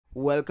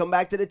Welcome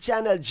back to the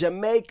channel,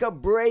 Jamaica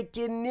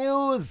Breaking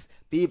News.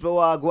 People who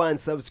are going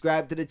to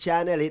subscribe to the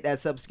channel, hit that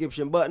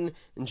subscription button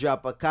and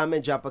drop a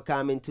comment,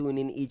 tune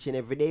in each and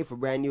every day for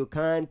brand new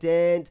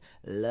content,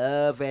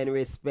 love and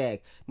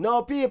respect.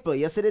 Now people,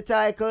 you see the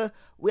title?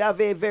 We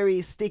have a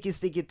very sticky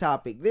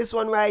topic. This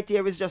one right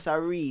here is just a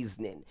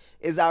reasoning.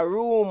 It's a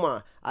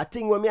rumor. A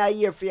thing when me are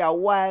here for a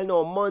while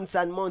now, months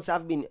and months,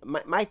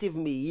 might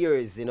even be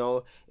years, you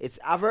know.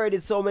 I've heard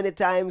it so many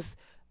times.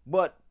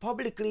 But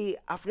publicly,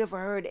 I've never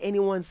heard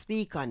anyone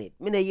speak on it.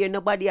 Me no hear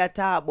nobody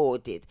talk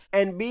about it.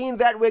 And being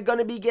that we're going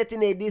to be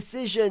getting a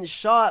decision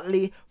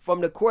shortly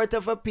from the Court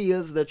of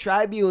Appeals, the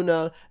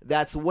tribunal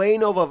that's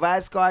weighing over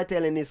Vybz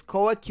Kartel and his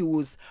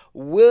co-accused,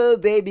 will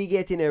they be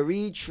getting a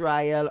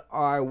retrial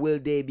or will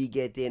they be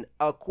getting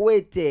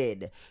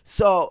acquitted?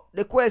 So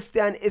the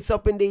question is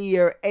up in the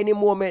air any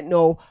moment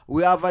now.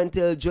 We have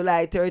until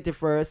July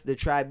 31st. The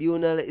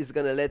tribunal is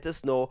going to let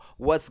us know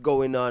what's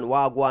going on.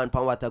 Wagwan,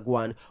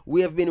 Panwatagwan.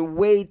 We have been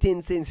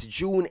waiting since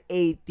June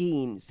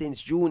 18.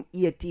 Since June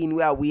 18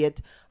 we are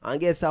waiting. And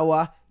guess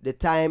what? The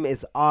time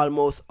is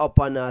almost up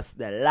on us.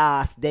 The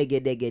last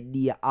dege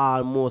day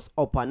almost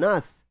up on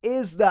us.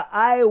 Is the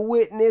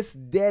eyewitness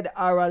dead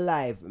or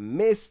alive?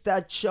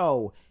 Mr.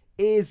 Chow,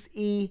 is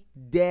he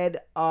dead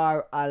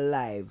or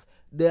alive?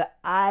 The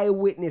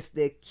eyewitness,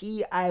 the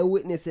key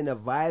eyewitness in the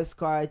Vybz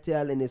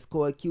Kartel and his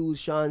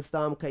co-accused Sean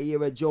Storm,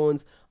 Kyra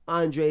Jones,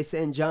 Andre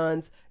St.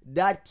 John's,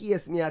 that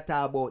case me I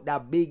talk about,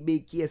 that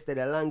big case,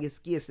 the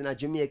longest case in a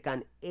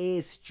Jamaican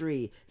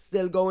history,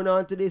 still going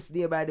on to this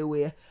day, by the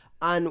way.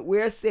 And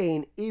we're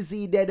saying, is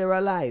he dead or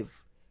alive?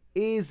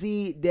 Is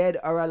he dead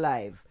or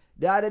alive?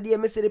 The other day,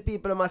 I see the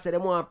people must say they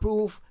want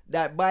proof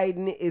that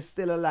Biden is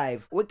still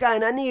alive. We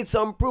kind of need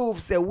some proof,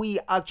 say we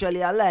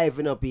actually alive,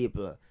 you know,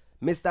 people.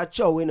 Mr.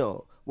 Chow, you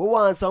know, we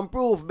want some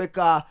proof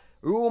because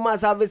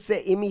rumors have it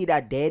say him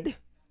either dead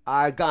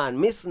or gone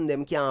missing.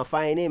 Them can't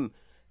find him.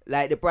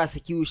 Like the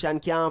prosecution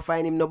can't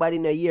find him. Nobody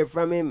no hear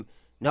from him.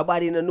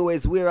 Nobody no know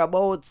his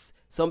whereabouts.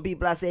 Some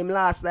people are saying him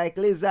last like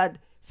Lizard.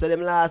 So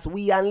them last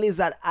we and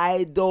Lizard,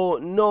 I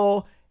don't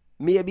know.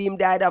 Maybe him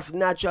died of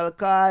natural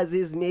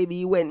causes. Maybe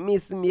he went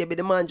missing. Maybe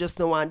the man just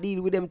don't want to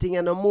deal with them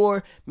thing no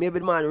more. Maybe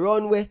the man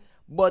run away.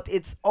 But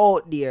it's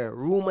out there.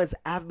 Rumors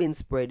have been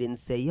spreading.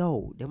 Say,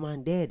 yo, the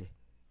man dead.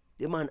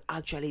 The man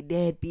actually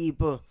dead,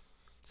 people.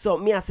 So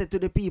me I say to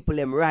the people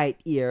them right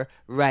here,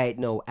 right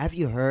now. Have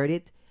you heard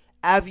it?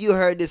 Have you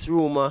heard this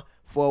rumor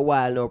for a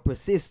while now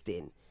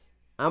persisting?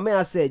 And me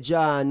I say,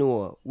 John,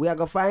 no. We are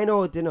going to find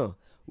out, you know.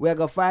 We are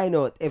going to find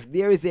out. If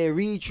there is a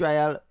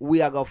retrial,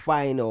 we are going to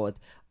find out.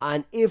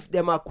 And if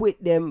them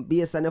acquit them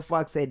based on the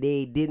fact that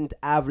they didn't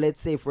have, let's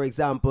say, for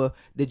example,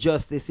 the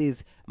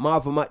justices,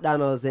 Marvin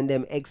McDonald's and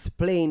them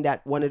explain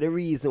that one of the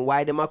reasons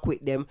why them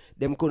acquit them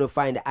couldn't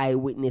find the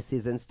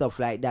eyewitnesses and stuff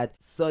like that.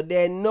 So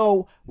then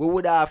now, we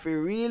would have to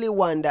really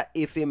wonder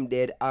if him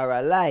dead or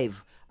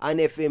alive. And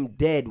if him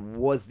dead,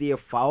 was there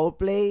foul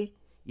play?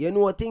 You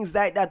know, things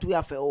like that we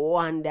have to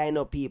wonder, you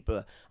know,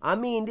 people. I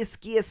mean, this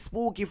case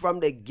spooky from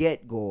the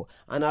get-go.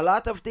 And a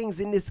lot of things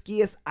in this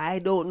case, I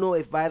don't know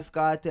if Vybz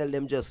Kartel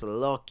them just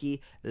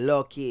lucky.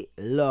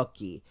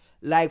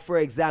 Like, for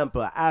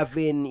example,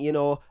 having, you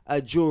know,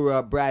 a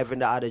juror bribing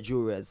the other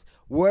jurors.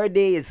 Were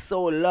they is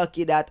so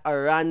lucky that a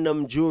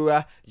random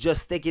juror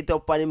just take it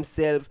up on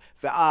himself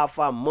for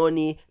offer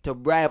money to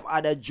bribe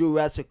other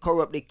jurors to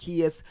corrupt the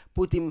case,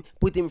 put him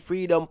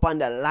freedom on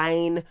the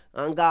line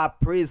and go to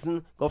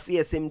prison, go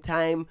face him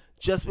time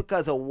just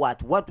because of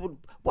what? What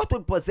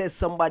would possess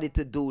somebody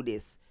to do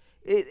this?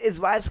 Is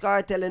Vybz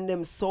Kartel telling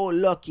them so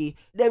lucky?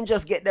 Them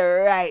just get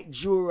the right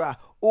juror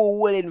who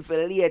willing to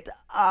lay it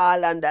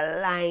all on the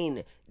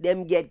line.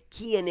 Them get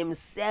Cain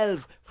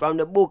himself from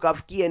the book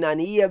of Cain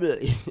and Abel.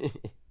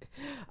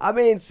 I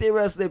mean,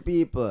 seriously,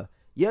 people.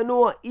 You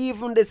know,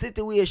 even the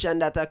situation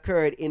that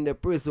occurred in the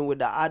prison with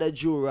the other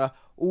juror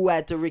who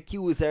had to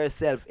recuse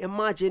herself.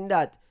 Imagine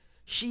that.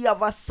 She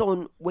have a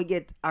son will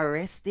get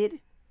arrested,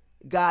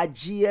 got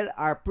jail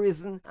or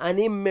prison, and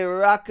he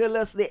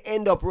miraculously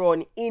end up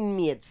around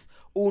inmates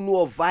who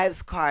know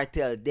Vybz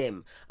Kartel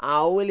them and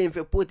are willing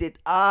to put it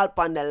all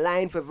on the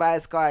line for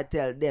Vybz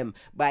Kartel them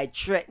by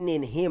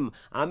threatening him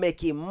and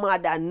make him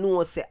mad and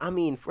know say, I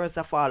mean, first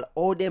of all,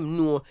 all them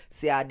know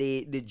say are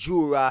the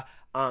juror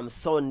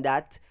son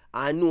that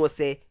and know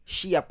say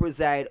she a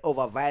preside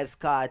over Vybz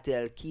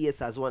Kartel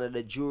case as one of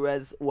the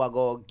jurors who are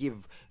gonna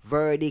give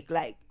verdict.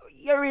 Like,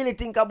 you really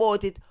think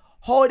about it?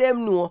 How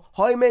them know,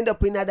 how him end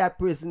up in that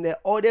prison there,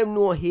 how them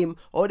know him,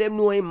 how them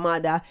know him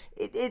mother,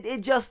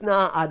 it just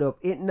not add up.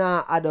 It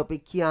not add up,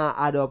 it can't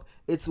add up.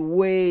 It's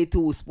way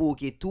too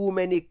spooky. Too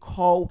many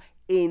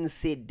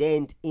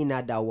coincidence in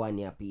that one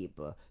here,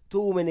 people.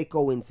 Too many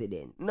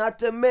coincidence. Not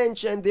to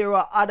mention there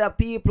are other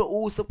people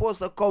who supposed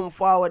to come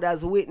forward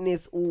as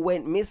witness who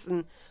went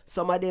missing.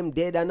 Some of them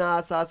dead and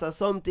all sorts or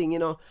something, you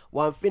know.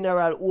 One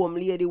funeral home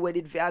lady where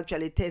did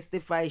actually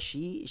testify,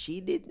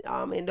 she did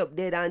end up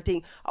dead and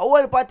thing. A whole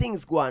lot of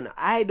things go on.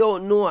 I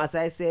don't know, as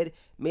I said.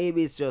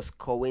 Maybe it's just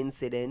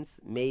coincidence.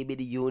 Maybe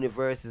the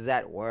universe is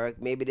at work.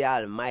 Maybe the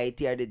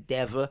Almighty or the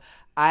devil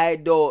I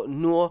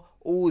don't know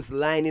who's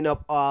lining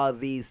up all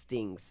these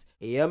things.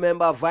 You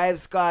remember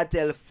Vybz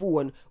Kartel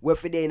phone where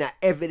for they in a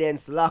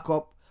evidence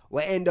lockup,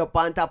 we end up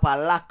on top of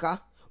locker,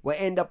 we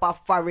end up a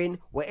foreign,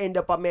 we end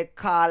up a make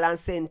call and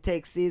send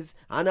texts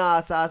and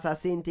all sorts of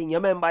same thing. You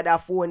remember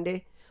that phone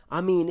there?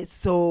 I mean, it's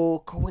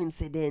so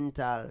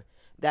coincidental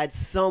that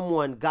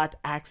someone got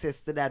access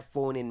to that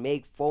phone and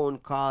make phone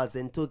calls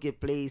and took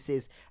it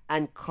places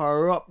and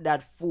corrupt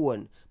that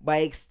phone. By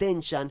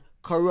extension,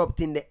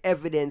 corrupting the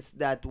evidence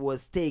that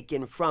was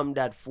taken from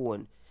that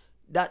phone.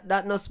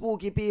 That not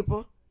spooky,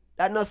 people.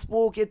 That not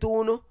spooky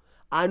too, no?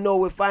 I know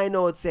we find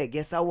out, say,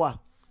 guess what?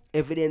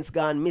 Evidence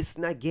gone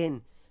missing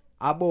again.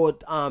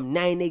 About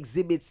 9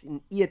 exhibits,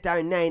 8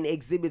 or 9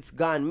 exhibits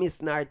gone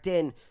missing, or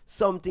 10,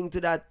 something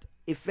to that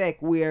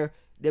effect, where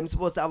them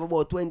supposed to have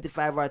about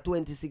 25 or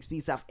 26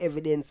 pieces of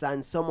evidence,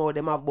 and somehow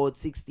them have about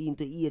 16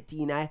 to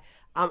 18.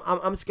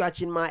 I'm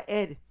scratching my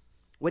head.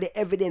 With the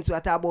evidence, we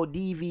talk about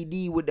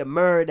DVD with the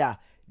murder.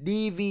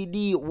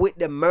 DVD with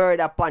the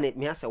murder upon it.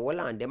 Me, I say, hold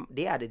on,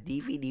 they had a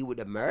DVD with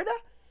the murder?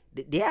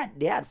 They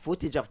had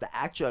footage of the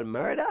actual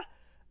murder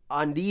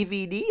on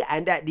DVD,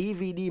 and that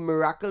DVD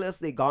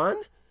miraculously gone.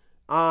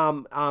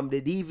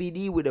 The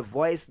DVD with the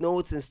voice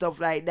notes and stuff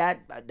like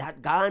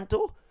that gone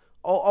too.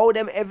 All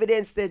them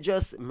evidence, they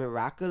just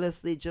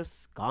miraculously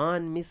just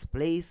gone,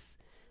 misplaced.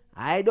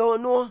 I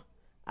don't know.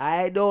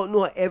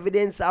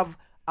 Evidence of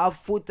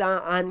foot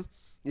and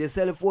the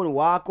cell phone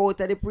walk out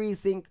of the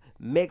precinct,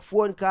 make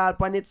phone call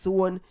on its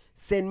own,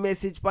 send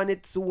message on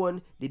its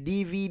own. The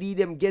DVD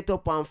them get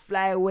up and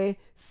fly away,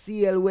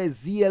 sail away,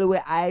 zeal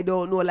away. I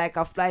don't know, like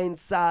a flying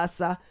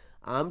saucer.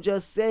 I'm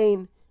just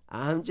saying,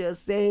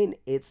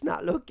 it's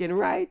not looking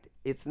right.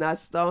 It's not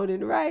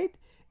sounding right.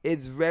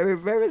 It's very,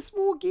 very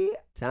spooky.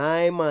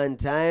 Time and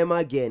time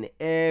again,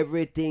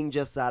 everything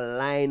just a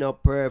line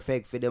up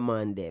perfect for the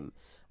man them.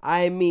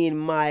 I mean,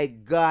 my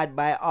God,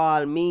 by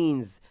all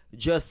means,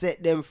 just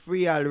set them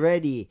free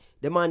already.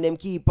 The man them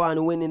keep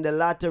on winning the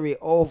lottery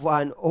over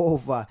and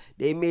over.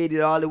 They made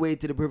it all the way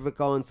to the Privy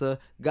Council,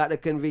 got the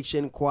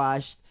conviction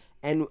quashed,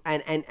 and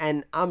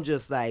I'm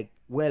just like,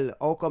 well,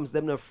 how comes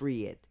them not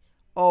free yet?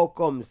 How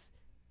comes?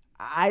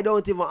 I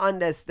don't even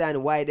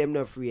understand why them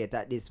not free yet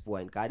at this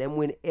point. Cause them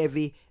win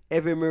every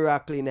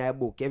miracle in a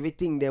book.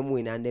 Everything them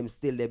win and them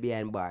still they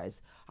behind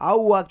bars.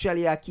 How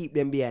actually I keep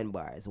them behind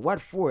bars? What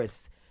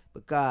force?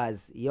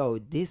 Because, yo,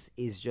 this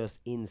is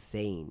just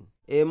insane.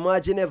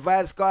 Imagine if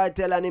Vybz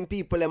Kartel and them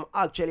people them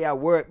actually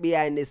work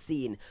behind the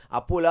scene. I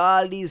pull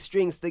all these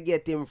strings to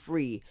get him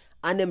free,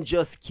 and them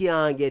just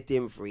can't get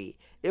him free.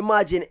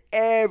 Imagine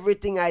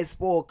everything I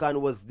spoke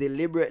on was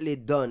deliberately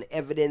done,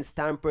 evidence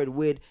tampered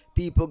with,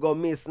 people go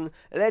missing.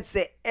 Let's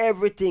say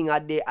everything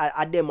them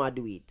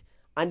do it,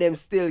 and them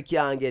still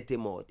can't get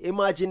him out.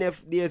 Imagine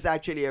if there's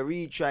actually a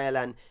retrial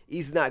and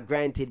he's not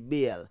granted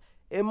bail.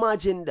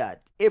 Imagine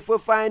that. If we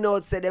find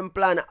out, say them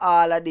plan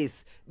all of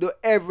this, do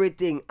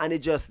everything, and it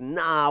just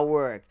nah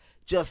work.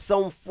 Just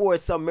some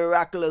force, some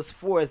miraculous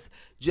force,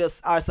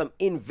 just or some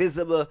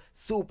invisible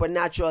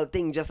supernatural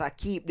thing just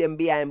keep them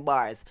behind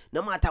bars.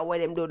 No matter what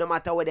them do, no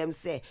matter what them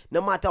say,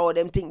 no matter how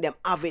them think them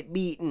have it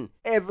beaten.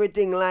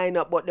 Everything line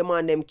up, but the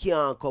man them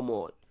can't come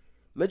out.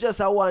 Me just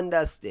a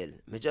wonder still.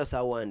 Me just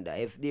a wonder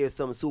if there's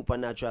some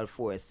supernatural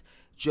force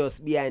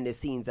just behind the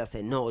scenes that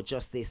say no,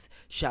 justice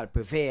shall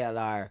prevail,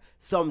 or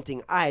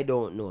something, I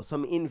don't know.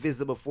 Some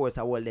invisible force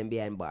I hold them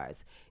behind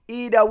bars.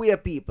 Either way,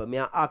 people, me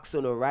ask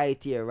you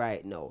right here,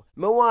 right now.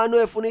 Me want to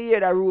know if you hear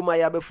that rumor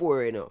here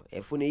before, you know.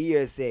 If you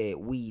hear say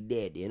we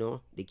dead, you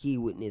know. The key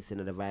witness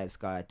in the Vybz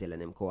Kartel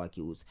and them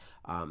co-accused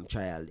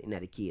trial in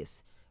the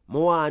case. Me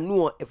want to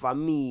know if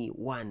me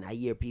one I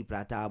hear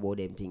people talk about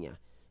them thing here.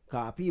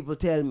 Because people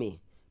tell me.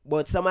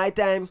 But some of the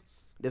time,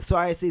 the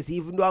sources,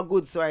 even though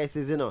good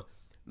sources, you know,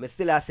 I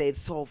still say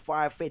it's so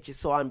far-fetched, it's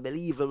so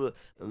unbelievable.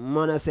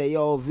 Man, I say,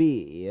 yo,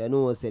 V, you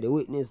know, say the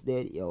witness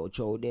dead, yo,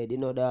 Chow dead, you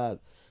know, dog.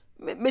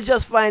 Me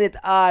just find it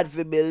hard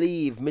to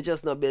believe. Me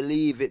just not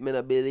believe it, me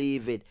not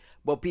believe it.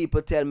 But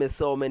people tell me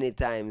so many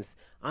times.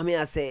 I mean,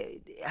 I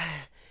say,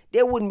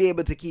 they wouldn't be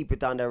able to keep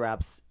it under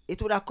wraps.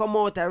 It would have come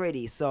out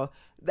already. So,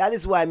 that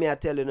is why I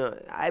tell you, no,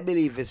 I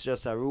believe it's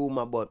just a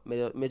rumor, but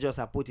me just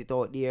put it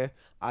out there,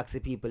 ask the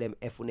people them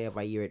if we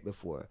never hear it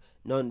before.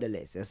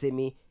 Nonetheless, you see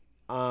me?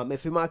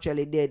 If him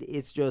actually dead,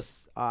 it's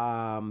just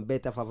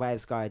better for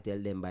Vybz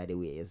Kartel them, by the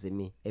way, you see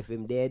me? If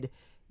him dead,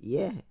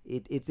 yeah,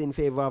 it's in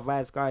favor of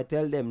Vybz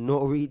Kartel them.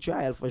 No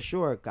retrial for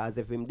sure, cause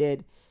if him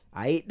dead,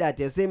 I hate that,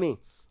 you see me?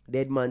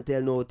 Dead man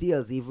tell no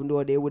tales, even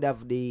though they would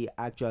have the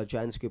actual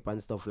transcript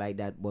and stuff like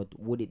that, but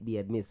would it be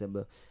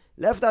admissible?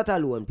 Left that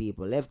alone,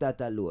 people. Left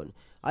that alone.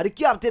 The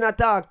captain I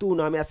talk to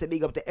now, I say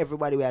big up to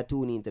everybody who are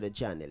tuning into the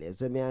channel.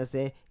 So I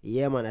say,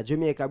 yeah man, a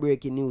Jamaica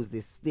breaking news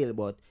this still,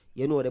 but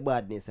you know the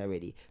badness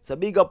already. So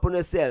big up on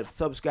yourself,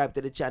 subscribe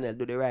to the channel,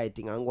 do the right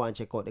thing, and go and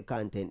check out the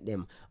content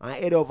them. And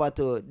head over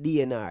to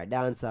DNR,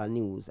 Dancehall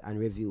News and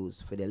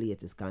Reviews, for the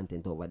latest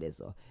content over there.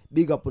 So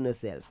big up on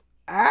yourself.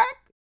 Alright?